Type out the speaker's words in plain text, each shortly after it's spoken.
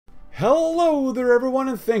Hello there everyone,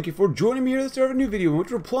 and thank you for joining me here to start a new video in which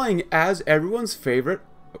we're playing as everyone's favorite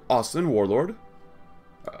Ostland warlord,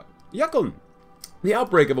 Yukon. The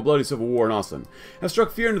outbreak of a bloody civil war in Ostland has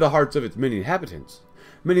struck fear into the hearts of its many inhabitants.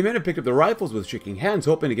 Many men have picked up their rifles with shaking hands,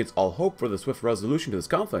 hoping against all hope for the swift resolution to this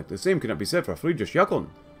conflict. The same cannot be said for Friedrich Yukon,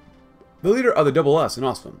 the leader of the Double S in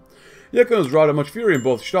Ostland. Yukon has wrought up much fury in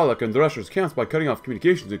both Stalag and Drescher's camps by cutting off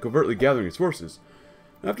communications and covertly gathering his forces.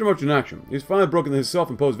 After much inaction, he has finally broken his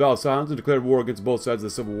self-imposed vow of silence and declared war against both sides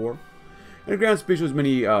of the civil war. In a grand speech to his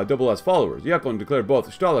many Double S followers, Yukon declared both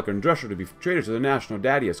Stalag and Drescher to be traitors to the national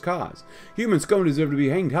daddiest cause. Human scum deserve to be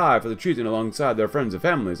hanged high for the treason alongside their friends and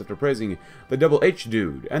families after praising the Double H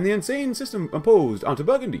dude and the insane system imposed onto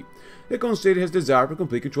Burgundy. Yukon stated his desire for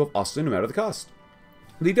complete control of Ostland no matter the cost.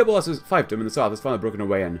 The Double S's fiefdom in the south has finally broken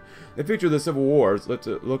away, and the future of the civil wars look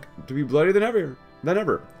to be bloodier than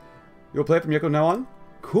ever. You'll play from Yukon now on?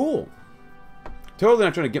 Cool. Totally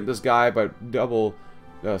not trying to gimp this guy by double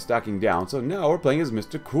stacking down. So now we're playing as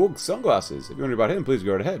Mr. Cool Sunglasses. If you wonder about him, please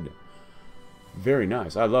go right ahead. Very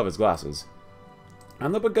nice. I love his glasses.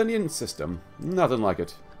 And the Burgundian system. Nothing like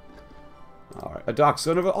it. Alright. A dark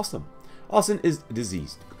son of Ostland. Ostland is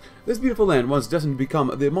diseased. This beautiful land, once destined to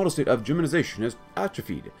become the model state of Germanization, has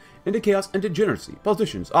atrophied into chaos and degeneracy.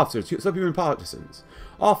 Politicians, officers, subhuman partisans,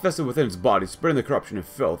 all festered within its body, spreading the corruption and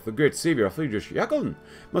filth. The great savior of Friedrich Yukon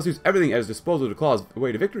must use everything at his disposal to claw his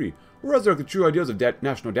way to victory, resurrect the true ideals of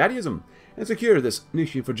national daddyism, and secure this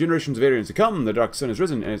nation for generations of Aryans to come. The dark sun has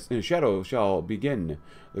risen, and in its shadow shall begin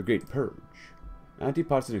the great purge.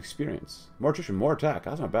 Anti-partisan experience. More attrition, more attack.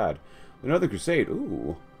 That's not bad. The Northern Crusade.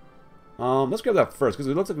 Ooh. Let's grab that first, because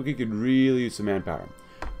it looks like we could really use some manpower.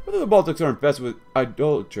 Whether the Baltics are infested with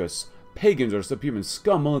idolatrous pagans or subhuman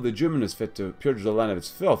scum, only the German is fit to purge the land of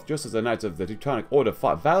its filth, just as the knights of the Teutonic Order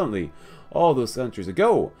fought valiantly all those centuries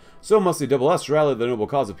ago. So must the Double S rally the noble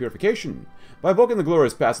cause of purification. By evoking the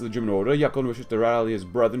glorious past of the German Order, Yukon wishes to rally his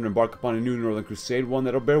brethren and embark upon a new Northern Crusade, one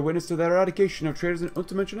that will bear witness to the eradication of traitors and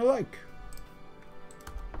Untermenschen alike.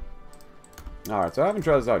 Alright, so I haven't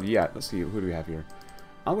tried this out yet. Let's see, who do we have here?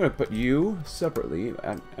 I'm going to put you separately,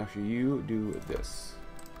 and actually you do this.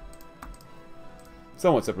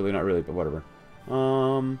 Somewhat separately, not really, but whatever.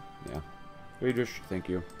 Yeah. Friedrich, thank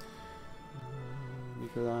you.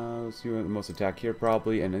 Nikolaus, you have the most attack here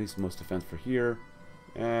probably, and at least the most defense for here.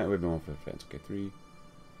 And we have no one for defense. Okay, 3.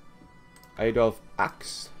 Adolf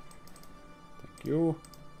Axe. Thank you.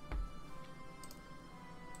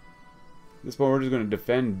 This one we're just going to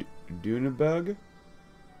defend Duneberg.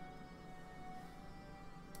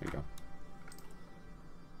 There you go.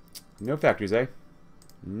 No factories, eh?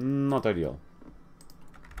 Not ideal.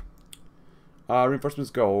 Reinforcements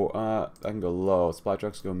go. I can go low. Supply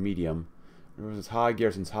trucks go medium. Reinforcements high.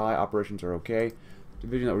 Garrisons high. Operations are okay.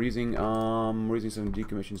 Division that we're using some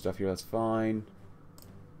decommissioned stuff here. That's fine.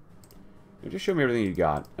 Just show me everything you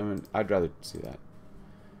got. I mean, I'd rather see that.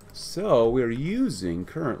 So we're using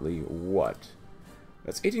currently what?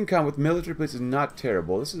 That's 18 com with military police is not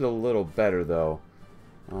terrible. This is a little better though.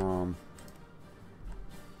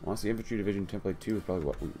 Honestly, infantry division template 2 is probably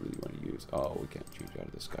what we really want to use. Oh, we can't change out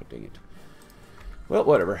of this. God dang it. Well,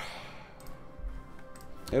 whatever.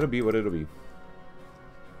 It'll be what it'll be.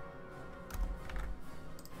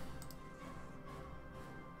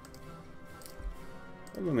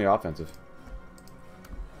 I'm on the offensive.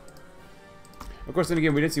 Of course, then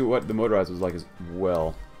again, we did see what the motorized was like as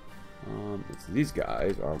well. These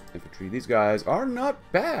guys are infantry. These guys are not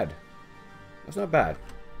bad. That's not bad.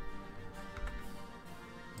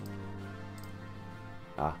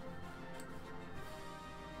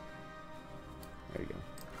 There you go. Do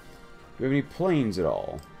we have any planes at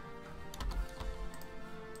all?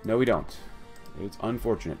 No, we don't. It's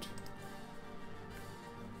unfortunate.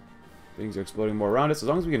 Things are exploding more around us. As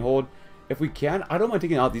long as we can hold, if we can, I don't mind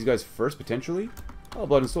taking out these guys first, potentially. Oh,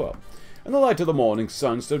 blood and soil. In the light of the morning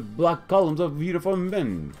sun stood black columns of uniformed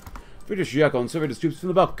men. Friedrich Yukon surveyed his troops from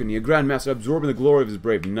the balcony, a grand master absorbing the glory of his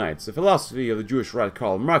brave knights. The philosophy of the Jewish Reich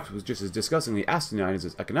Karl Marx was just as disgustingly asinine as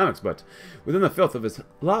his economics, but within the filth of his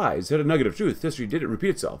lies hid a nugget of truth. History didn't repeat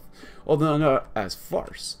itself, although not as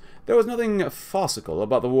farce. There was nothing farcical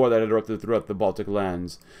about the war that had erupted throughout the Baltic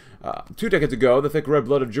lands. 2 decades ago, the thick red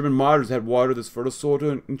blood of German martyrs had watered this fertile soil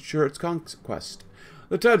to ensure its conquest.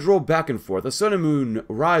 The tides roll back and forth, the sun and moon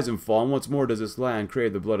rise and fall, and once more does this land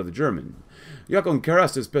crave the blood of the German. Yukon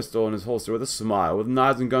caressed his pistol in his holster with a smile. With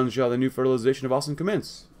knives and guns shall the new fertilization of Ostland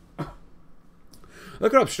commence. The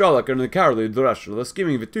corrupt Stalag and the cowardly Drescher, the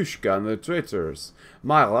scheming Vitushka and the traitors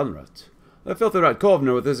Mile Unrat. The filthy rat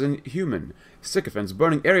Kovner with his inhuman sycophants,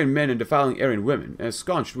 burning Aryan men and defiling Aryan women,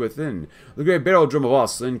 ensconced within the great barrel drum of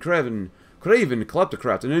Ostland, craven Craven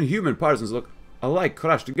kleptocrats and inhuman partisans look alike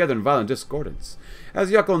crashed together in violent discordance. As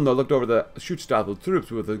Yakon looked over the shoot-stoppled troops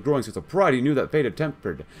with a growing sense of pride, he knew that fate had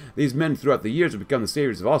tempered these men throughout the years to become the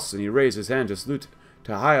saviors of us, and he raised his hand to salute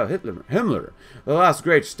to Heil Himmler, the last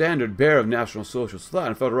great standard bearer of National Socialist thought,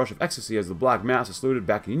 and felt a rush of ecstasy as the black masses saluted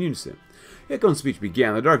back in unison. Yakon's speech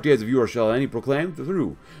began. The dark days of yore shall end, he proclaimed.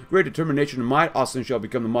 Through great determination and might, Ostland shall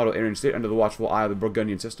become the model Aryan state under the watchful eye of the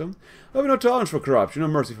Burgundian system. There will be no tolerance for corruption, no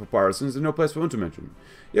mercy for partisans, and no place for intervention.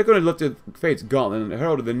 Yakon had lifted fate's gauntlet and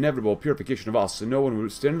heralded the inevitable purification of us, and no one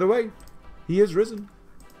would stand in the way. He is risen.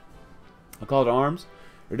 A call to arms.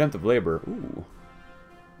 Redemptive labor. Ooh.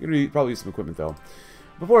 You're going to probably use some equipment, though.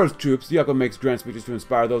 Before his troops, Yakon makes grand speeches to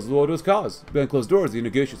inspire those loyal to his cause. Behind closed doors, he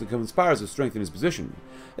negotiates and conspires to strengthen his position.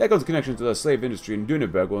 Yakon's connection to the slave industry in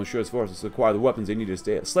Duneberg will ensure his forces to acquire the weapons they need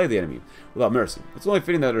to slay the enemy without mercy. It's only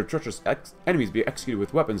fitting that our treacherous enemies be executed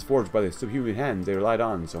with weapons forged by the subhuman hands they relied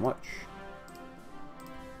on so much.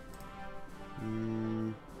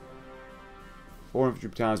 4 infantry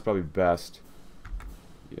battalions is probably best.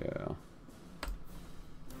 Yeah.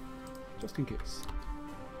 Just in case.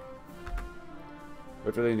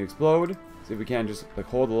 Wait for everything to explode. See if we can just like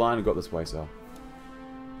hold the line and go up this way, so.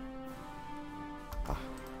 Ah.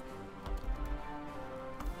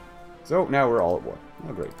 So now we're all at war.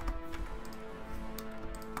 Oh great.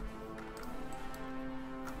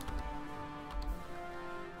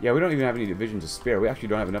 Yeah, we don't even have any divisions to spare. We actually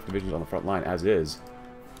don't have enough divisions on the front line as is.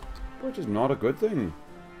 Which is not a good thing.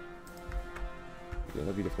 Yeah,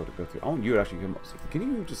 that'd be difficult to go through. I want you to actually come up. Can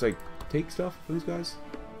you just like take stuff from these guys?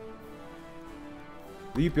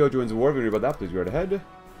 The UPO joins the war. If you read about that, please go right ahead.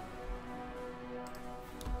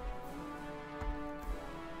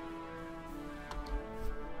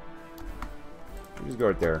 Just go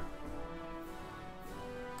right there.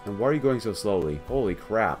 And why are you going so slowly? Holy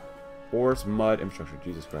crap. Forest, mud, infrastructure.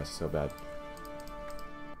 Jesus Christ, it's so bad.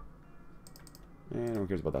 And no one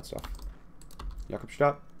cares about that stuff. Jakob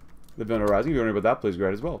stop. The Vilna Rising. If you read about that, please go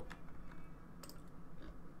right as well.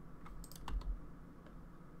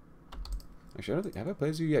 Actually, I don't think... Have I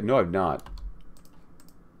played you yet? No, I've not.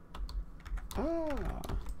 Ah.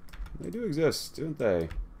 They do exist, don't they?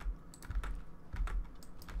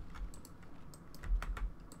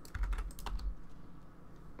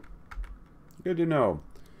 Good to know.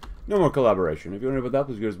 No more collaboration. If you want to know about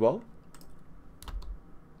that, please go as well.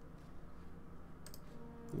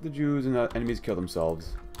 Let the Jews and the enemies kill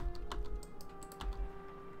themselves.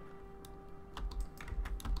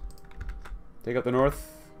 Take out the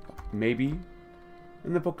north. Maybe.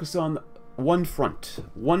 And then focus on one front.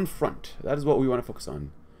 One front. That is what we want to focus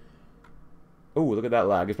on. Oh, look at that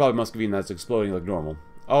lag. It's probably Muscovine that's exploding like normal.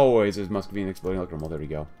 Always is Muscovine exploding like normal. There we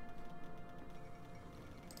go.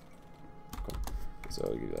 Cool.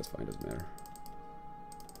 So that's fine. Doesn't matter.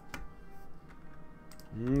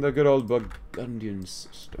 The good old Burgundian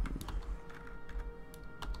system.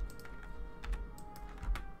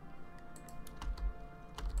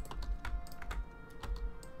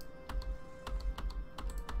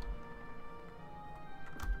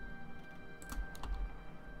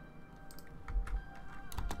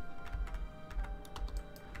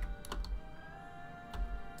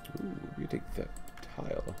 Ooh, you take that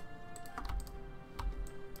tile.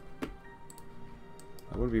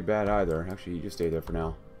 That wouldn't be bad either. Actually, you just stay there for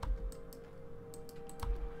now.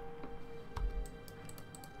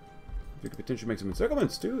 You could potentially make some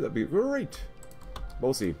encirclements too. That'd be great. But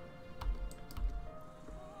we'll see.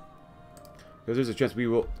 Because there's a chance we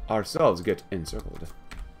will ourselves get encircled.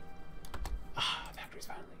 Ah, factories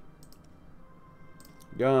finally.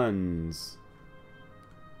 Guns.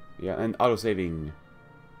 Yeah, and auto-saving.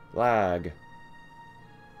 Lag.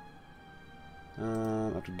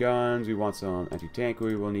 After guns, we want some anti-tank.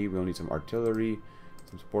 We'll need some artillery,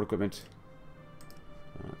 some support equipment.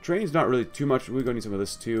 Trains, not really too much. We're gonna need some of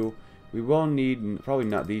this too. We will need probably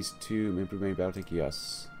not these two. Improve main battle tank,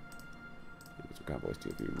 yes. Get some convoys too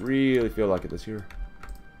if we really feel like it this year.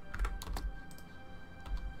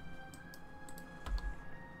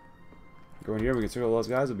 Go in here. We can circle those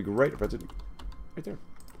guys. It'll be great. Right there.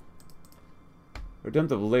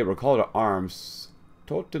 Redemptive labor, call to arms,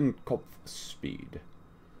 Totenkopf speed.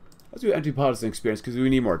 Let's do anti-partisan experience because we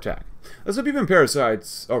need more attack. As the people in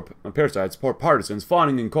parasites, poor partisans,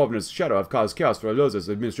 fawning in Kovner's shadow, have caused chaos for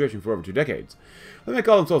Aloz's administration for over 2 decades. They may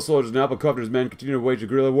call themselves soldiers now, but Kovner's men continue to wage the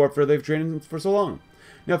guerrilla warfare they've trained in for so long.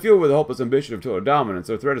 Now, fueled with the hopeless ambition of total dominance,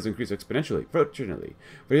 their threat has increased exponentially, fortunately,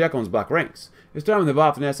 for Yakon's black ranks. It's time when the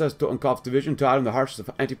Waffen-SS Totenkopf's division taught him the harshest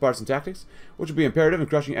of anti-partisan tactics, which will be imperative in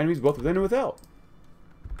crushing enemies both within and without.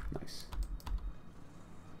 Nice.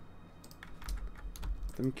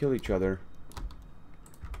 Let them kill each other.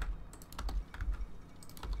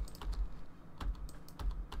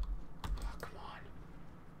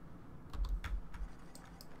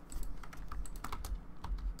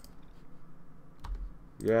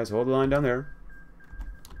 You guys hold the line down there.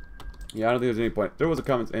 Yeah, I don't think there's any point. There was a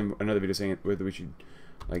comment in another video saying whether we should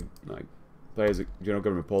like play as a general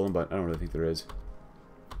government Poland, but I don't really think there is.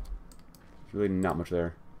 There's really not much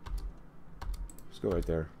there. Just go right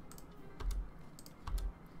there.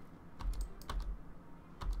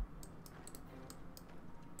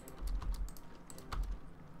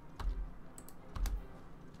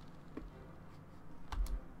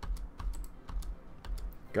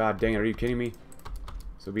 God dang it, are you kidding me?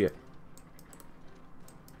 So be it.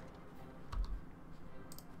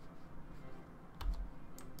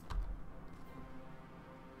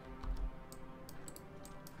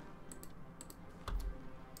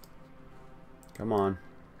 Come on.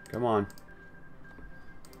 Come on.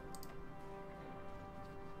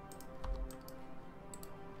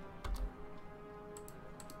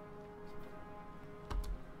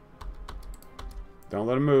 Don't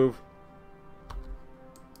let him move.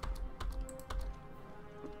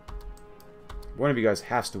 One of you guys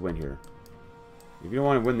has to win here. If you don't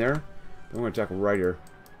want to win there, then I'm going to attack right here.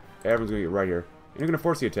 Everyone's going to get right here. And you're going to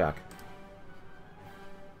force the attack.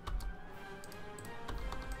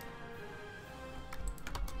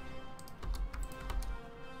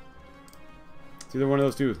 It's either one of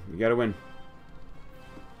those two. You got to win.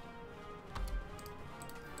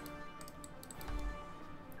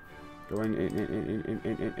 Go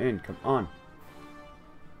in. Come on.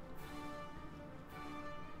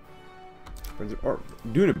 Or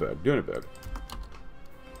Duneberg. That's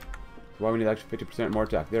why we need actually 50% more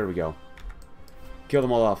attack. There we go. Kill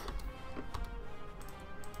them all off.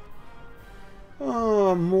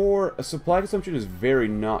 More supply consumption is very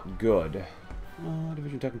not good.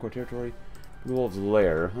 Division attack in core territory. The Wolves'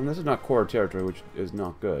 Lair. And this is not core territory, which is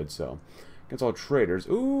not good, so. Against all traders.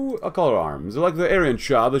 Ooh, a color arms. Like the Aryan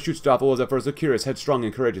child, the Schutzstaffel was at first a curious, headstrong,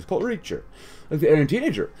 and courageous cult reacher. Like the Aryan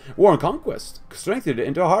teenager, war and conquest strengthened it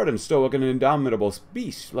into a hardened, stoic, and indomitable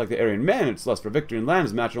beast. Like the Aryan man, its lust for victory and land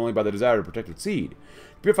is matched only by the desire to protect its seed.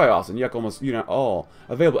 To purify Ostland, Yek almost unite all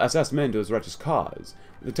available SS men to his righteous cause.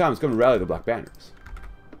 The time has come to rally the Black Banners.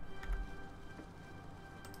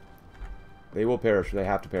 They will perish. They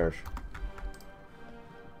have to perish.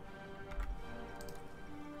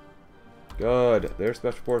 Good. Their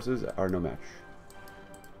special forces are no match.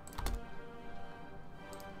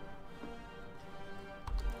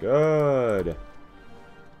 Good.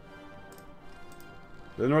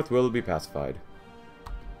 The North will be pacified.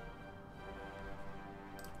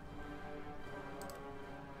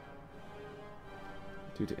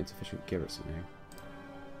 Due to insufficient garrison here.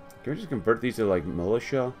 Can we just convert these to like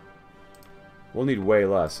militia? We'll need way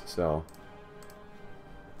less, so.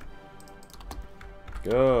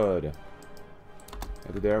 Good.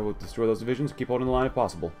 After there, we'll destroy those divisions. Keep holding the line if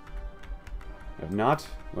possible. If not,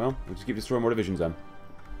 well, we'll just keep destroying more divisions then.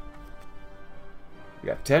 We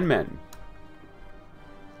got 10 men.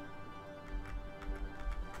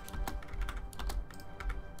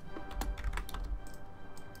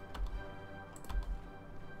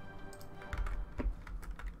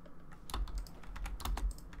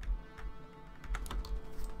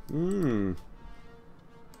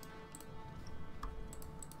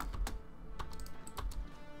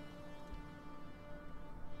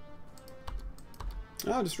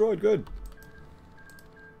 Ah, destroyed. Good.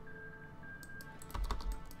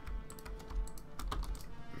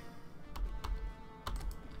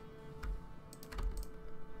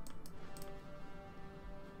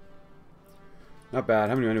 Not bad.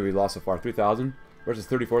 How many men have we lost so far? 3,000 versus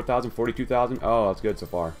 34,000, 42,000. Oh, that's good so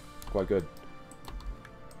far. Quite good.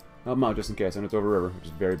 Help them out just in case. And it's over river, which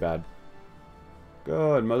is very bad.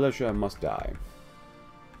 Good. Militia must die.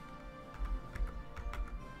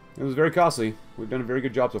 It was very costly. We've done a very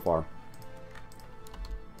good job so far.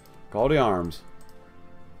 Quality arms.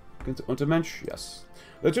 Against Untermensch? Yes.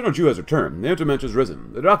 The Eternal Jew has returned. The Untermensch has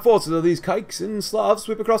risen. The dark forces of these kikes and Slavs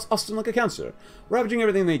sweep across Ostland like a cancer, ravaging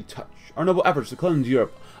everything they touch. Our noble efforts to cleanse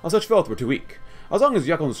Europe of such filth were too weak. As long as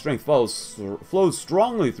Yakov's strength flows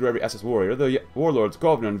strongly through every SS warrior, the warlords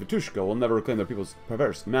Govna and Vitushka will never reclaim their people's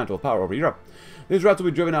perverse mantle of power over Europe. These rats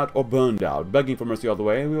will be driven out or burned out, begging for mercy all the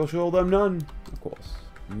way, and we will show them none. Of course.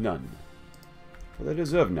 None. For they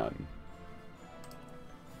deserve none.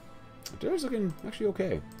 Artillery's looking actually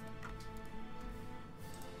okay.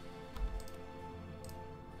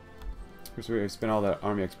 Of course, we spent all that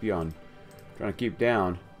army XP on trying to keep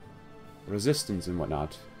down resistance and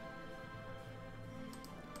whatnot.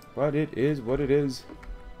 But it is what it is.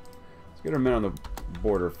 Let's get our men on the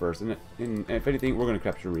border first, and if anything, we're going to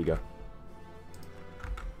capture Riga.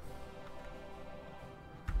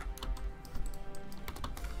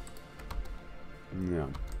 No.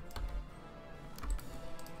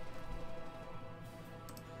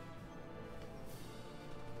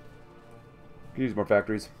 Use more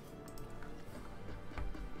factories.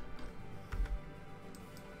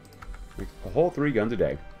 Makes a whole 3 guns a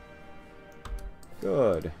day.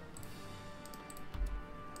 Good.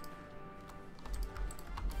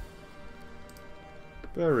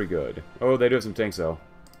 Very good. Oh, they do have some tanks, though.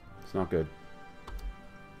 It's not good.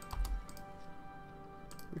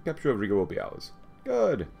 The capture of Riga will be ours.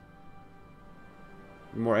 Good.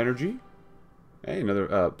 More energy. Hey,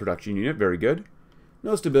 another production unit. Very good.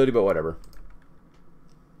 No stability, but whatever.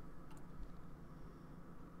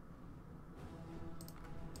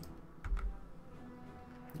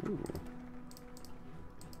 Ooh.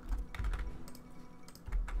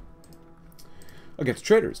 Against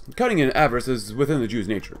traitors. Cutting and avarice is within the Jew's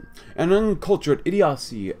nature. An uncultured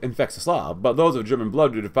idiocy infects the Slav, but those of German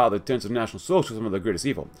blood do defile the tenets of National Socialism are the greatest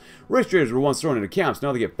evil. Race traitors were once thrown into camps,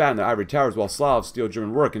 now they get fat in the ivory towers while Slavs steal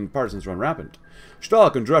German work and partisans run rampant.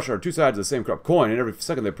 Stalag and Drush are 2 sides of the same corrupt coin, and every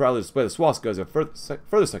second they proudly display the swastika as a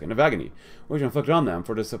further second of agony, which inflicted on them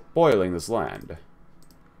for despoiling this land.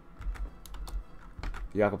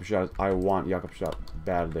 Jakobstadt, I want Jakobstadt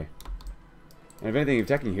badly. And if anything,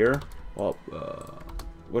 attacking here, well,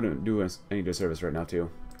 wouldn't do us any disservice right now,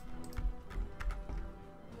 too.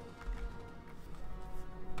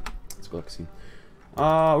 Let's go look see. We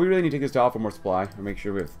really need to take this tower for more supply, or make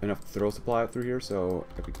sure we have enough throw supply through here, so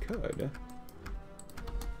if we could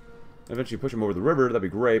eventually push them over the river, that'd be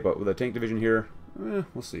great, but with a tank division here,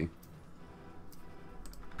 we'll see.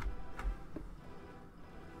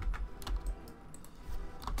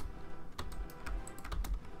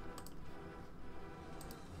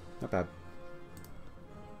 Not bad.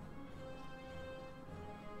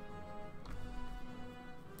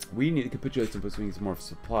 We need to capitulate some some more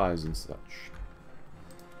supplies and such.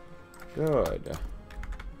 Good.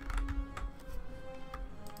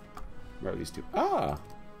 Where are these two? Ah!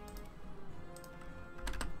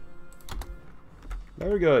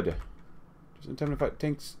 Very good. Just in time to fight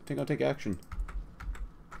tanks. Tank on tank action.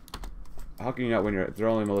 How can you not win here if they're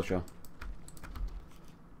only militia?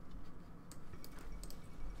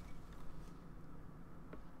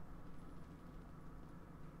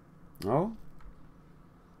 Oh?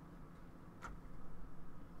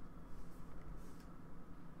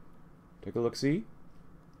 Take a look-see.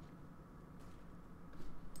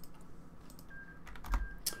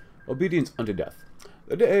 Obedience unto death.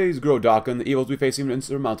 The days grow dark and the evils we face seem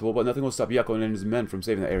insurmountable, but nothing will stop Yekon and his men from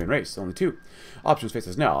saving the Aryan race. Only 2 options face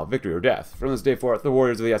us now, victory or death. From this day forth, the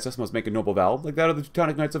warriors of the SS must make a noble vow, like that of the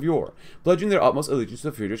Teutonic Knights of yore, pledging their utmost allegiance to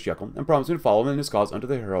the furious Yekon, and promising to follow him in his cause unto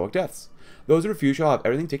the heroic deaths. Those who refuse shall have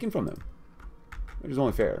everything taken from them. Which is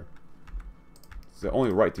only fair. It's the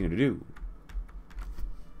only right thing to do.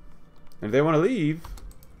 And if they want to leave,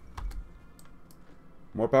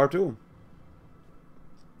 more power to them.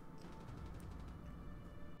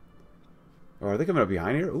 Oh, are they coming up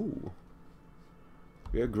behind here? Ooh.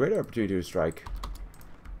 We have a great opportunity to strike.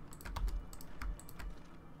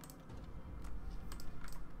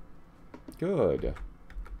 Good.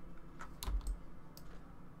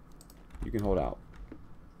 You can hold out.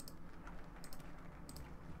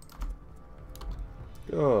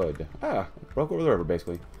 Good. Ah, broke over the river,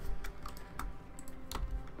 basically.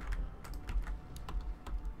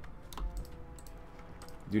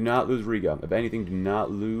 Do not lose Riga. If anything, do not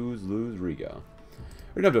lose Riga.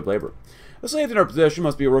 Redemptive labor. The slaves in our possession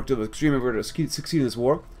must be worked to the extreme if we're to succeed in this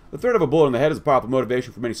war. The threat of a bullet in the head is a powerful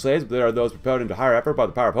motivation for many slaves, but there are those propelled into higher effort by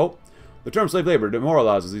the power of hope. The term slave labor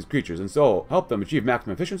demoralizes these creatures, and so help them achieve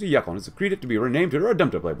maximum efficiency. Yekon has decreed it to be renamed to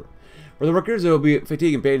redemptive labor. For the workers, there will be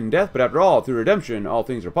fatigue and pain and death, but after all, through redemption, all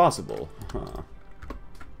things are possible. Huh.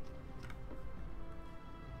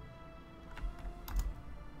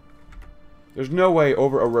 There's no way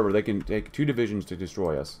over a river they can take 2 divisions to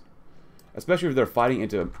destroy us. Especially if they're fighting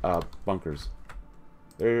into bunkers.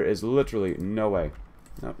 There is literally no way.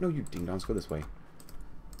 No, no, you ding-dongs, go this way.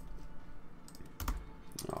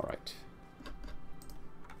 Alright.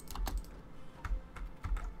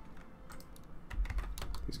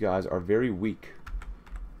 These guys are very weak.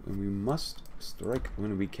 And we must strike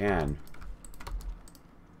when we can.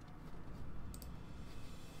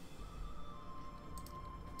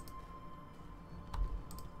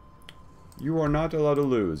 You are not allowed to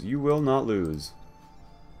lose. You will not lose.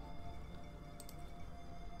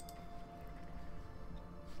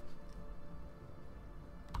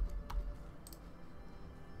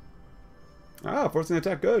 Ah, forcing the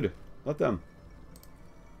attack. Good. Let them.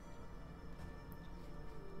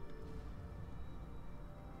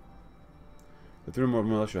 They threw more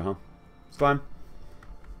militia, huh? It's fine.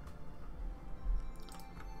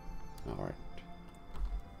 Alright.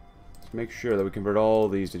 Let's make sure that we convert all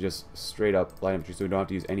these to just straight up light infantry so we don't have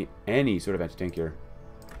to use any sort of anti-tank here.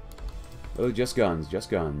 Really, just guns. Just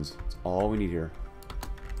guns. That's all we need here.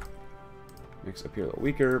 Makes it appear a little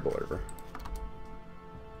weaker, but whatever.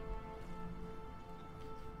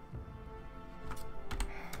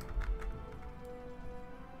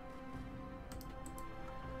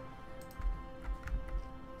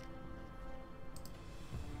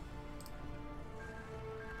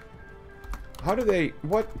 How do they...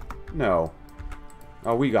 What? No.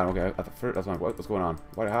 Oh, we got him. Okay, that's fine. What's going on?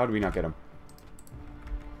 How do we not get him?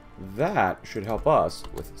 That should help us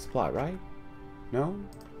with supply, right? No?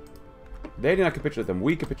 They did not capitulate them.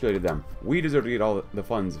 We capitulated them. We deserve to get all the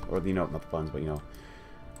funds, or you know, not the funds, but you know,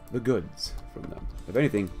 the goods from them. If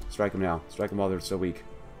anything, strike them now. Strike them while they're still weak.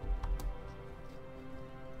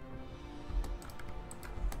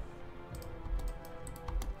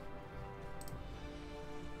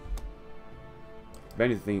 If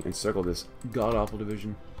anything, encircle this god-awful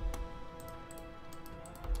division.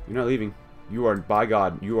 You're not leaving. You are, by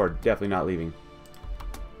God, you are definitely not leaving.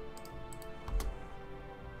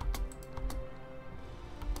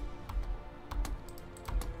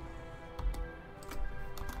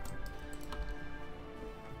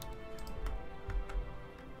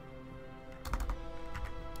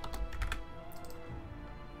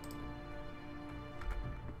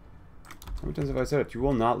 How many times have I said it? You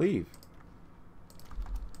will not leave.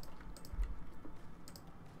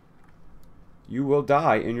 You will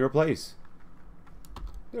die in your place.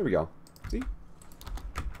 There we go. See?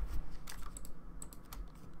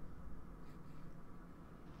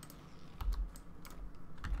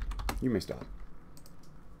 You may stop.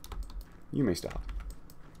 You may stop.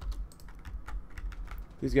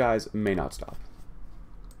 These guys may not stop.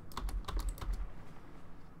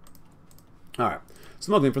 Alright.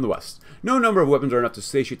 Smuggling from the West. No number of weapons are enough to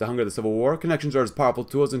satiate the hunger of the Civil War. Connections are as powerful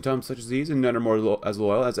tools in times such as these, and none are more as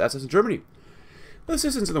loyal as assets in Germany. With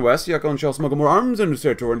assistance in the West, Yakon shall smuggle more arms into his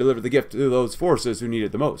territory and deliver the gift to those forces who need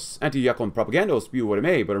it the most. Anti-Yakon propaganda will spew what it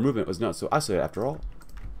may, but our movement was not so isolated after all.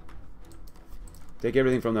 Take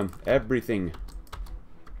everything from them. Everything.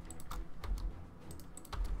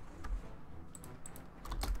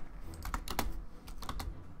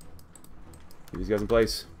 Get these guys in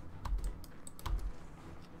place.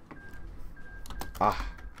 Ah.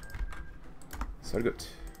 So good. Do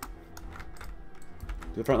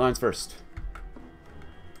the front lines first.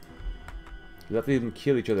 Let them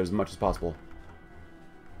kill each other as much as possible.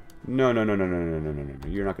 No, no, no, no, no, no, no, no, no.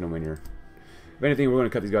 You're not going to win here. If anything, we're going to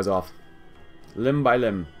cut these guys off. Limb by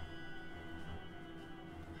limb.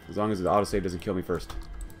 As long as the autosave doesn't kill me first.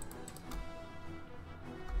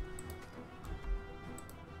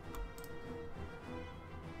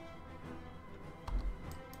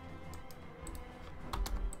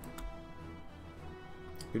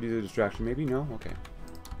 Could use a distraction, maybe? No? Okay.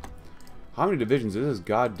 How many divisions does this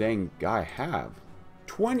god dang guy have?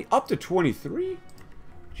 20? Up to 23?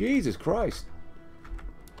 Jesus Christ.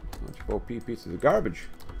 Bunch of OP pieces of garbage.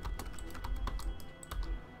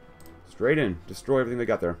 Straight in. Destroy everything they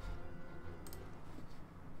got there.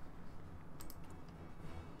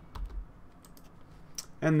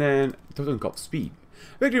 And then, something called speed.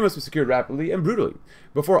 Victory must be secured rapidly and brutally.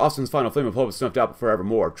 Before Ostland's final flame of hope is snuffed out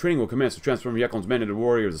forevermore, training will commence to transform Yakon's men into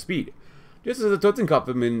warriors of speed. Just as the Totenkopf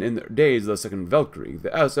in the days of the Second Valkyrie,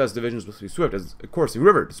 the SS divisions must be swift as a coursing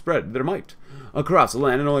river to spread their might across the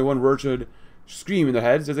land, and only one word should scream in their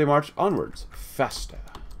heads as they march onwards. Faster.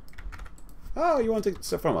 Oh, you want to take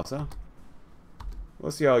stuff from us, huh?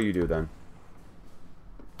 Let's see how you do then.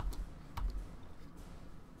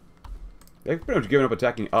 They've pretty much given up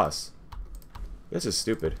attacking us. This is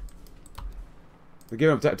stupid. They're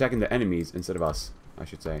giving up attacking the enemies instead of us, I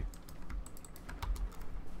should say.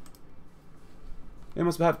 They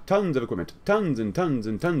must have tons of equipment. Tons and tons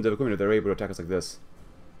and tons of equipment if they're able to attack us like this.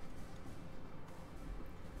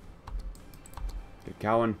 Get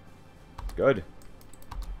Cowan. Good.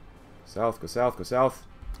 South, go south, go south.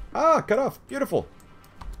 Ah, cut off. Beautiful.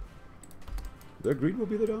 Their greed will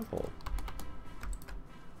be the downfall.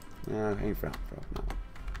 Ain't for no.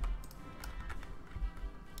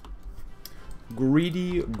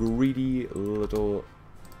 Greedy, greedy little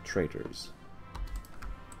traitors.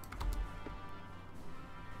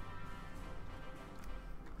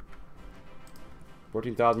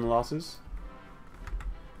 14,000 losses.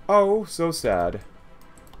 Oh, so sad.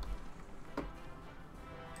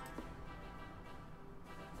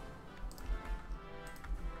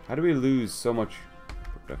 How do we lose so much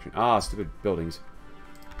production? Ah, stupid buildings.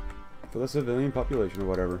 For the civilian population or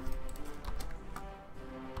whatever.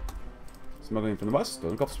 Smuggling from the west,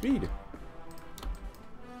 doesn't call speed.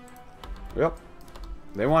 Yep.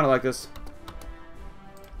 They want it like this.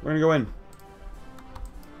 We're gonna go in.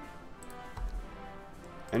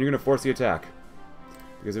 And you're gonna force the attack.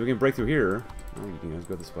 Because if we can break through here... Oh, you can just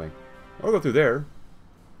go this way. Or go through there.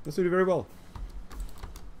 This will do very well.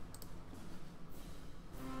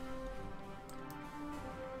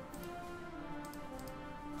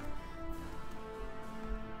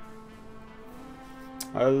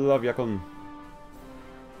 I love Yakun.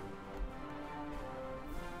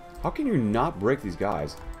 How can you not break these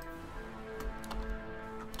guys?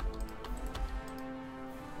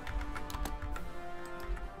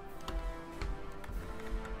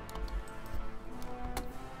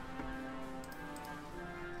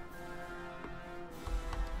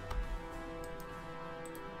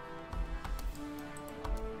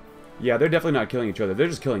 Yeah, they're definitely not killing each other. They're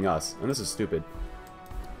just killing us. And this is stupid.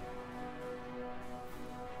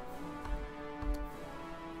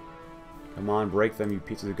 Come on, break them, you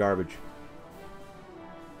pieces of garbage.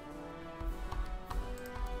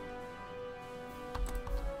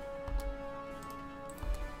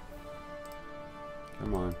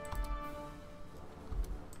 Come on.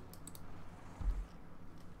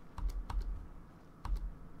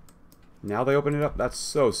 Now they open it up? That's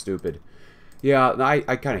so stupid. Yeah,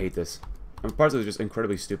 I kind of hate this. Parts of it is just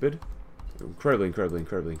incredibly stupid. Incredibly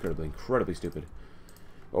stupid.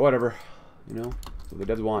 But whatever. You know, that's what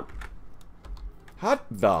the devs want. What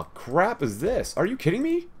the crap is this? Are you kidding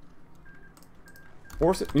me?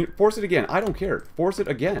 Force it. Force it again. I don't care. Force it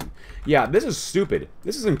again. Yeah, this is stupid.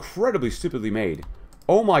 This is incredibly stupidly made.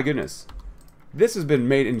 Oh my goodness. This has been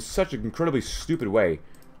made in such an incredibly stupid way.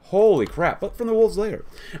 Holy crap. But from the wolf's lair.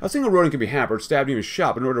 A single rodent can be hampered, stabbed, and even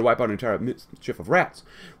shot in order to wipe out an entire mischief of rats.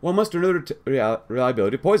 One must another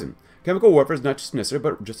reliability to poison. Chemical warfare is not just necessary,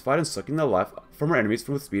 but justified in sucking the life from our enemies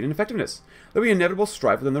with speed and effectiveness. There will be inevitable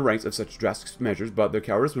strife within the ranks of such drastic measures, but their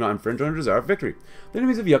cowardice will not infringe on their desire of victory. The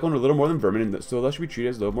enemies of Yukon are little more than vermin, and so thus should be treated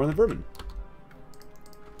as little more than vermin.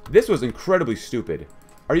 This was incredibly stupid.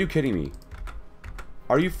 Are you kidding me?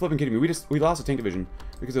 Are you flipping kidding me? We lost a tank division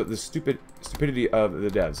because of the stupidity of the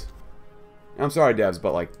devs. I'm sorry, devs,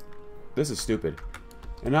 but like, this is stupid.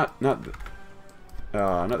 And not the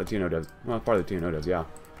TNO devs. Well, part of the TNO devs, yeah.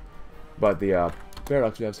 But the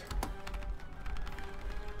Paradox devs.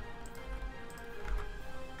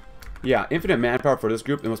 Yeah, infinite manpower for this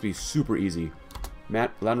group, it must be super easy.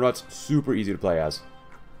 Landrut's super easy to play as.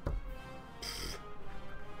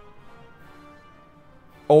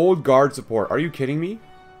 Old guard support. Are you kidding me?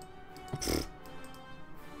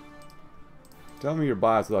 Tell me you're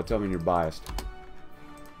biased without telling me you're biased.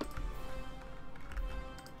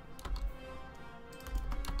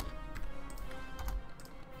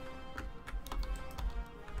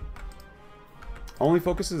 Only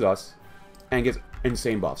focuses us and gets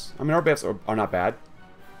insane buffs. I mean, our buffs are not bad,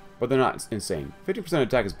 but they're not insane. 50%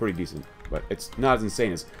 attack is pretty decent, but it's not as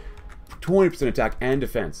insane as 20% attack and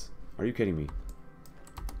defense. Are you kidding me?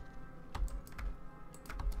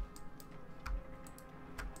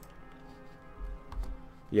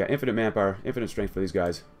 Yeah, infinite manpower, infinite strength for these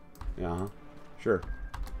guys. Yeah, sure.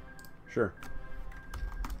 Sure.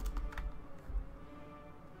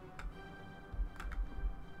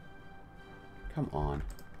 Come on.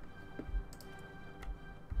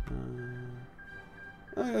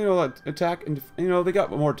 You know, attack, and you know, they got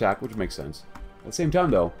more attack, which makes sense. At the same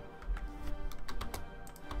time, though,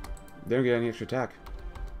 they don't get any extra attack.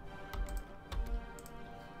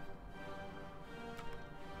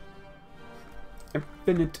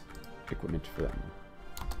 Infinite equipment for them.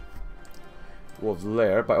 Wolf's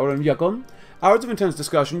Lair by Odin Yakon. Hours of intense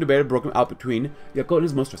discussion, debate have broken out between Yakon and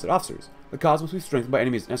his most trusted officers. The cause must be strengthened by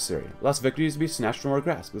enemies if necessary. Last victories to be snatched from our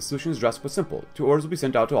grasp. The solution is drastic but simple. 2 orders will be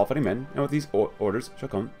sent out to all fighting men, and with these orders shall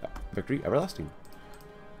come victory everlasting.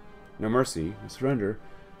 No mercy, no surrender.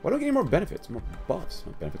 Why don't we get any more benefits? More buffs.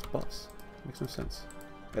 No benefits, buffs. It makes no sense.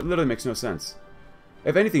 It literally makes no sense.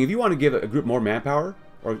 If anything, if you want to give a group more manpower,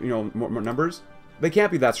 or, you know, more numbers, they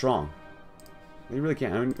can't be that strong. They really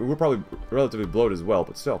can't. I mean, we're probably relatively bloated as well,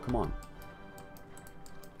 but still, come on.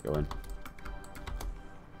 Go in.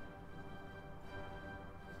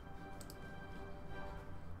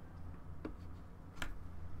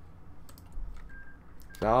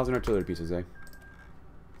 Thousand artillery pieces, eh?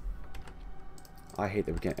 I hate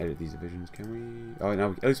that we can't edit these divisions. Can we? Oh,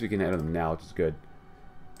 no. At least we can edit them now, which is good.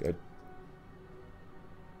 Good.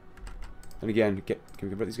 And again, can we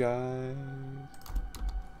convert these guys?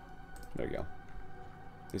 There you go.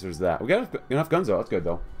 At least there's that. We got enough guns, though. That's good,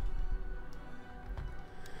 though.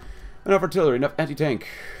 Enough artillery, enough anti-tank.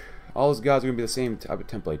 All those guys are going to be the same type of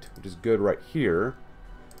template, which is good right here.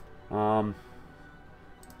 Go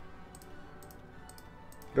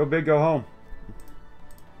big, go home.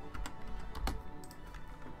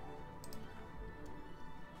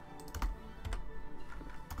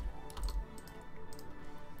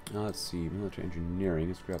 Let's see, military engineering.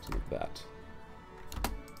 Let's grab some of that.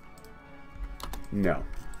 No.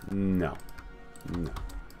 No. No.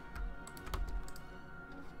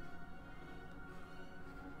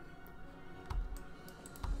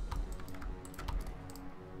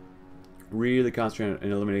 Really concentrate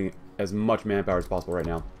on eliminating as much manpower as possible right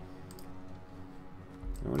now.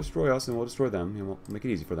 They want to destroy us, and we'll destroy them, and we'll make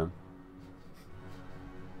it easy for them.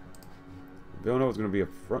 Villanova is going to be a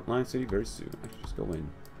frontline city very soon. I should just go in.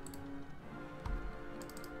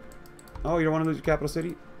 Oh, you don't want to lose your capital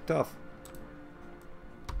city? Tough.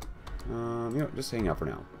 You know, just hang out for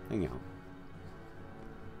now. Hang out.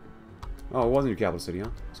 Oh, it wasn't your capital city, huh?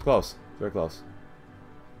 It's close. Very close.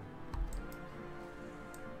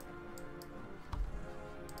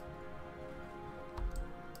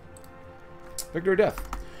 Victory or death.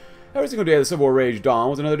 Every single day the Civil War raged on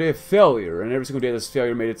was another day of failure, and every single day this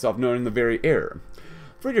failure made itself known in the very air.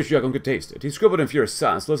 Friedrich Jeckeln could taste it. He scribbled in furious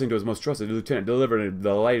silence, listening to his most trusted lieutenant deliver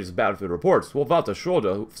the latest battlefield reports, while Walter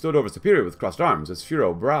Scholder stood over his superior with crossed arms, his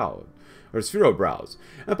furrowed brows,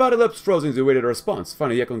 and pouted lips frozen as he waited a response.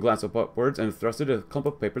 Finally, Jeckeln glanced upwards and thrusted a clump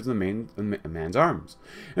of papers in the man's arms.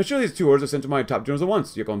 And surely these 2 orders are sent to my top generals at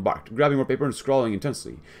once, Jeckeln barked, grabbing more paper and scrawling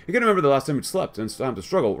intensely. He couldn't remember the last time he'd slept, and time to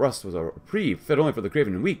struggle. Rust was a reprieve, fit only for the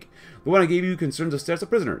craven and weak. The one I gave you concerns the status of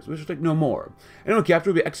prisoners. We shall take no more. Anyone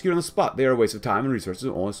captured will be executed on the spot. They are a waste of time and resources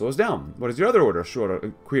and only slow us down. What is your other order?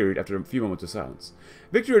 Schroeder queried after a few moments of silence.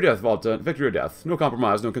 Victory or death, Volta. Victory or death. No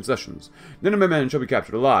compromise, no concessions. None of my men shall be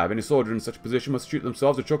captured alive. Any soldier in such a position must shoot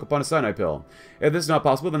themselves or choke upon a cyanide pill. If this is not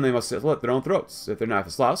possible, then they must slit their own throats. If their knife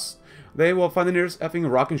is lost, they will find the nearest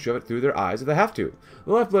effing rock and shove it through their eyes if they have to.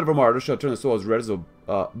 The lifeblood of a martyr shall turn the soul as red as a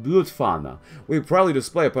Blutfahne. We proudly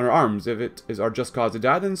display upon our arms. If it is our just cause to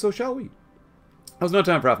die, then so shall we. It was no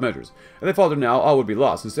time for half measures. If they faltered now, all would be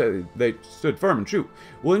lost. Instead, they stood firm and true,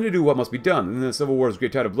 willing to do what must be done. And then the Civil War's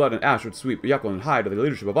great tide of blood and ash would sweep Jeckeln and hide to the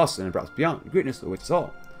leadership of Ostland and perhaps beyond. Greatness that awaits us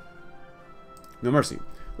all. No mercy.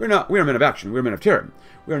 We are men of action. We are men of terror.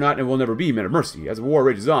 We are not and will never be men of mercy. As the war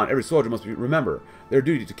rages on, every soldier must remember their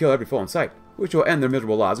duty to kill every foe in sight. We shall end their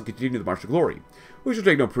miserable lives and continue the march to glory. We shall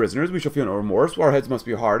take no prisoners. We shall feel no remorse. Our heads must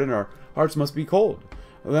be hard and our hearts must be cold.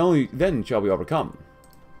 Only then shall we overcome.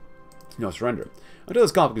 No surrender. Until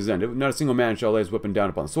this conflict is ended, not a single man shall lay his weapon down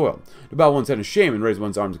upon the soil. To bow one's head in shame and raise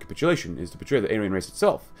one's arms in capitulation is to betray the Aryan race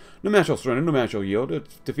itself. No man shall surrender, no man shall yield.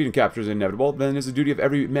 If defeat and capture is inevitable, then it is the duty of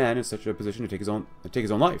every man in such a position to take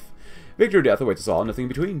his own life. Victory or death awaits us all, nothing in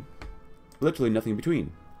between. Literally nothing in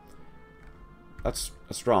between. That's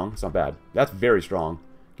strong. It's not bad. That's very strong.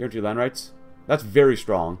 Guaranteed land rights. That's very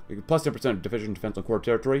strong. Plus 10% division defense on core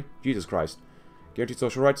territory. Jesus Christ. Guaranteed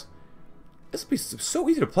social rights. This would be so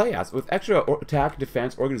easy to play as, with extra attack,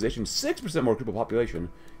 defense, organization, 6% more crippled population.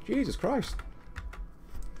 Jesus Christ.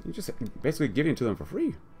 You're just basically giving it to them for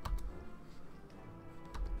free.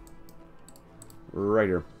 Right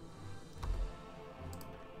here.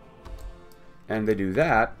 And they do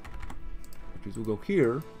that. Which means we'll go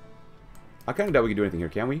here. I kind of doubt we can do anything here,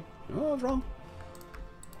 can we? Oh, I was wrong.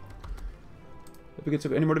 If we get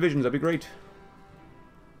any more divisions, that'd be great.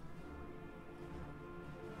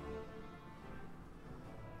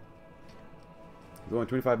 There's only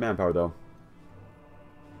 25 manpower, though.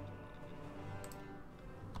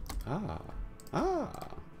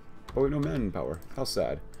 But we no manpower. How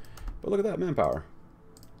sad. But look at that manpower.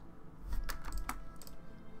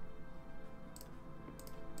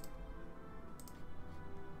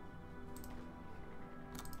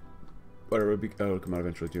 Whatever, it'll come out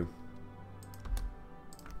eventually, too.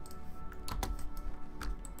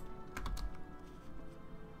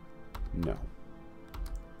 No.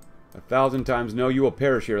 1,000 times no, you will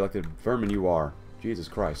perish here like the vermin you are. Jesus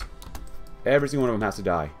Christ. Every single one of them has to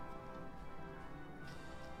die.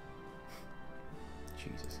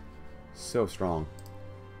 Jesus. So strong.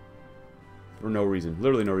 For no reason.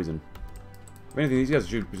 Literally no reason. If anything, these guys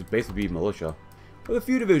should just basically be militia. With a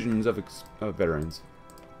few divisions of veterans.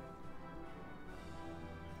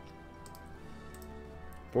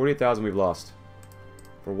 48,000 we've lost.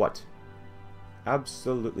 For what?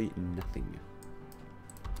 Absolutely nothing.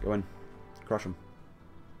 Go in. Crush them.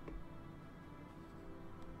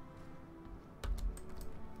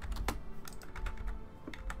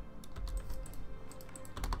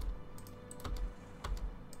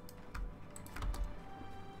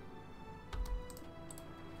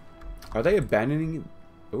 Are they abandoning?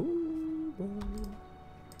 Ooh, boy.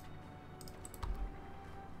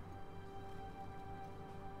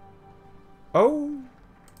 Oh.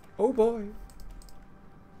 Oh boy.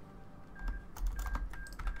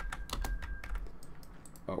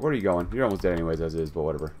 Oh, where are you going? You're almost dead anyways as is, but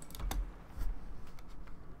whatever.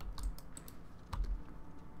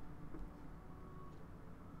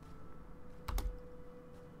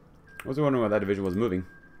 I was wondering why that division was moving.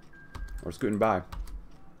 Or scooting by.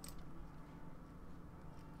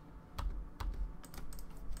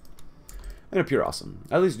 And appear awesome.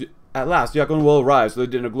 At last, Yakon will arrive, so they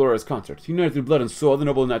did a glorious concert. United through blood and soil, the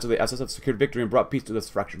noble knights of the SS have secured victory and brought peace to this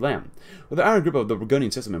fractured land. With the iron grip of the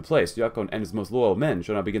Burgundian system in place, Yakon and his most loyal men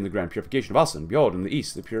shall now begin the grand purification of Ostland. Behold, in the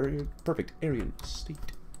east, the pure, perfect Aryan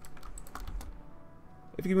state.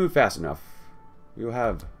 If you can move fast enough, we will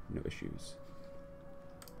have no issues.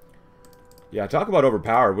 Yeah, talk about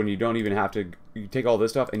overpowered when you don't even have to... You take all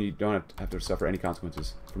this stuff and you don't have to suffer any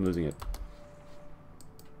consequences from losing it.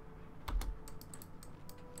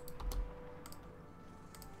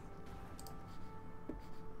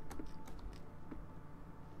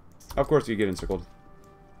 Of course you get encircled.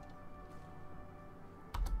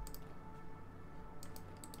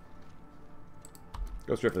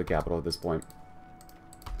 Go straight for the capital at this point.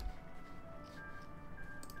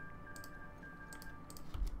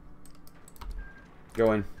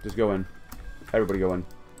 Go in. Just go in. Everybody go in.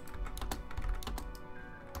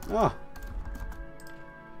 Ah.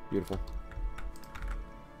 Beautiful.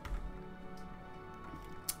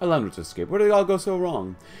 A Landrut's escape. Where did it all go so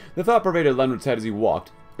wrong? The thought pervaded Landrut's head as he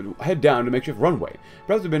walked, head down to makeshift runway.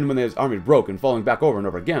 Perhaps it had been when his army broke and falling back over and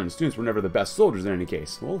over again. Students were never the best soldiers in any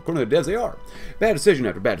case. Well, according to the devs, they are. Bad decision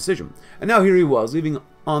after bad decision. And now here he was, leaving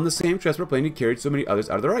on the same transport plane he carried so many others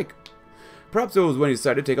out of the Reich. Perhaps it was when he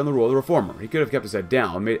decided to take on the role of the reformer. He could have kept his head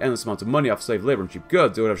down, made endless amounts of money off slave labor and cheap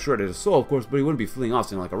goods. It would have shredded his soul, of course, but he wouldn't be fleeing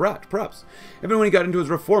Ostland like a rat, perhaps. Even when he got into his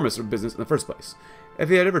reformist business in the first place. If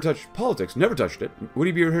he had ever touched politics, never touched it, would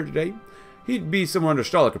he be here today? He'd be somewhere under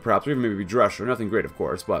Stahlecker, perhaps, or even maybe be Drescher. Nothing great, of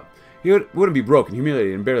course, but he wouldn't be broken,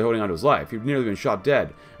 humiliated, and barely holding on to his life. He'd nearly been shot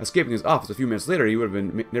dead. Escaping his office a few minutes later, he would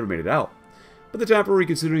have never made it out. But the time for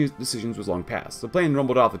reconsidering his decisions was long past. The plane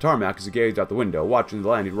rumbled off the tarmac as he gazed out the window, watching the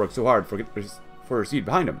land he'd worked so hard for a seat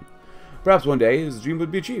behind him. Perhaps one day his dream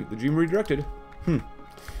would be achieved, the dream redirected.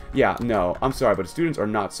 Yeah, no, I'm sorry, but students are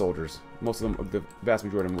not soldiers. Most of them, the vast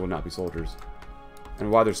majority of them will not be soldiers. And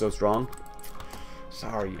why they're so strong?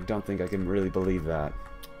 Sorry, I don't think I can really believe that.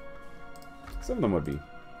 Some of them would be.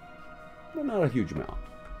 But not a huge amount.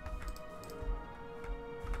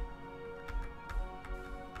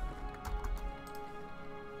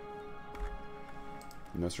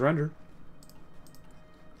 No surrender.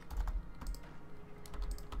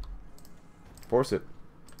 Force it.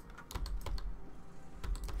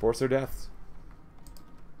 Force their deaths.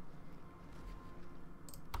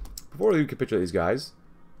 Before we capitulate these guys,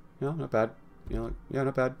 you know, not bad. You know, yeah,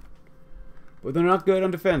 not bad. But they're not good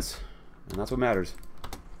on defense, and that's what matters.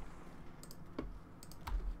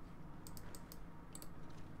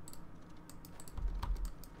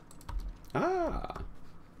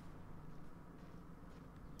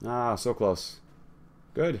 Ah, so close.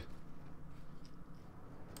 Good.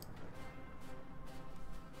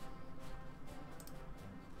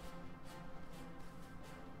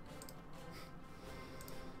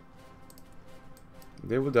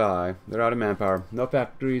 They will die. They're out of manpower. No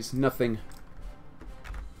factories, nothing.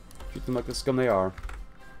 Treat them like the scum they are.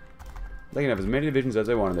 They can have as many divisions as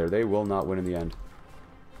they want in there. They will not win in the end.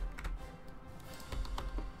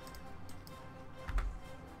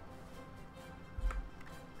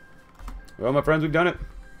 Well, my friends, we've done it.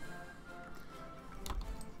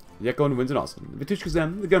 Yakon wins in Ostland. Vitushka's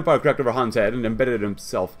them. The gunfire cracked over Han's head and embedded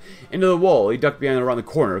himself into the wall. He ducked behind and around the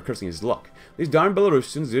corner, cursing his luck. These darn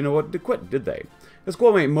Belarusians didn't know what to quit, did they? His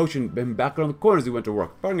squadmate motioned him back around the corner as he went to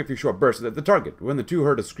work, firing a few short bursts at the target. When the two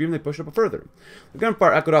heard a scream, they pushed up further. The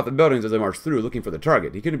gunfire echoed off the buildings as they marched through, looking for the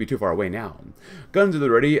target. He couldn't be too far away now. Guns at the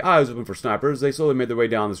ready, eyes open for snipers. They slowly made their way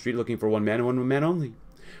down the street, looking for one man and one man only.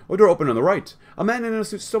 A door opened on the right. A man in a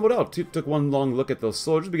suit stumbled out, took one long look at the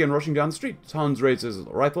soldiers, began rushing down the street. Hans raised his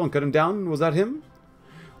rifle and cut him down. Was that him?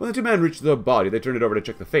 When the two men reached the body, they turned it over to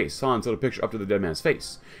check the face. Hans held a picture up to the dead man's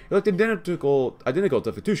face. It looked identical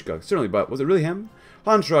to Vitushka, certainly, but was it really him?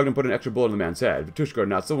 Hans shrugged and put an extra bullet in the man's head. Vitushka or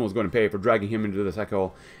not, someone was going to pay for dragging him into the sack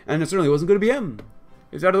hole, and it certainly wasn't going to be him.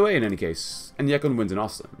 He's out of the way in any case, and Yakon wins in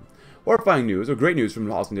Ostland. Horrifying news, or great news from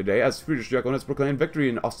Ostland today, as Friedrich Yakon has proclaimed victory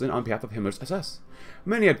in Ostland on behalf of Himmler's SS.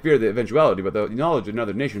 Many had feared the eventuality, but the knowledge of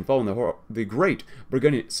another nation following the great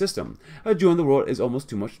Burgundian system had joined the world is almost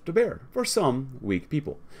too much to bear for some weak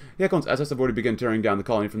people. Yakon's SS have already begun tearing down the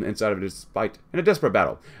colony from the inside of it despite in a desperate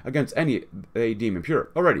battle against any they deem impure.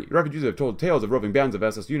 Already, refugees have told tales of roving bands of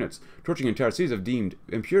SS units, torching entire cities of deemed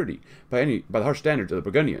impurity by the harsh standards of the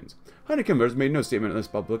Burgundians. Heinrich Himmler has made no statement on this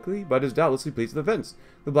publicly, but is doubtlessly pleased with the events.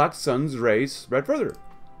 The Black Sun's rays spread further.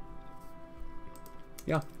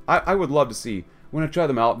 Yeah, I would love to see, when I try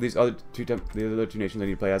them out, the other two nations I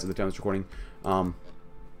need to play as at the time of this recording. What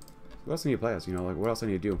else I need to play as? You know, like what else I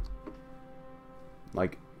need to do?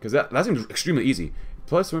 Like, because that seems extremely easy.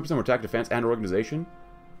 Plus 20% more attack, defense, and organization.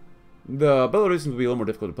 The Belarusians will be a little more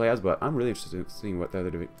difficult to play as, but I'm really interested in seeing what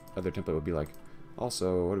the other template would be like.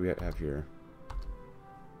 Also, what do we have here?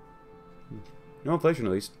 No inflation,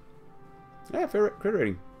 at least. Yeah, fair credit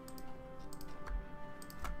rating.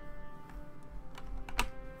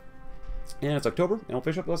 And it's October, and we'll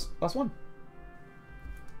finish up last one.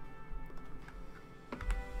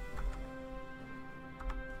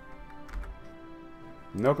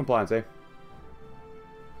 No compliance, eh?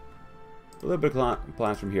 A little bit of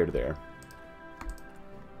compliance from here to there.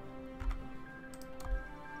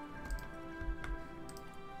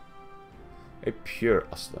 A pure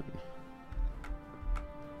Ostland.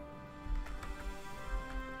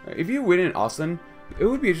 If you win in Ostland, it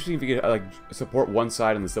would be interesting if you could like support one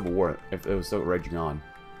side in the Civil War if it was still raging on.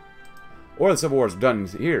 Or the Civil War is done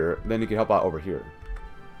here, then you could help out over here.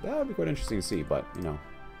 That would be quite interesting to see, but you know.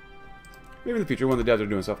 Maybe in the future when the devs are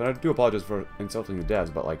doing stuff, and I do apologize for insulting the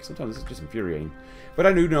devs, but like sometimes this is just infuriating. But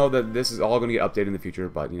I do know that this is all going to get updated in the future,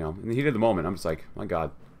 but you know, in the heat of the moment, I'm just like, my god,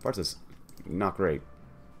 parts is not great.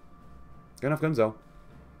 Got enough guns though.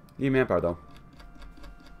 Need manpower though.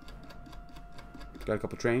 Got a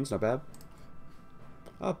couple trains, not bad.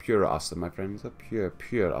 A pure awesome, my friends. A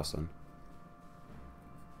pure awesome.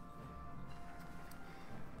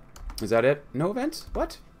 Is that it? No events?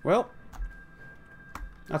 What? Well,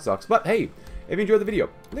 that sucks. But hey, if you enjoyed the video,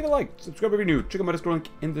 leave a like, subscribe if you're new, check out my Discord link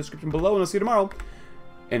in the description below, and I'll see you tomorrow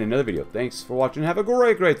in another video. Thanks for watching. Have a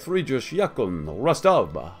great 3 just yakun rest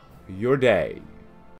of your day.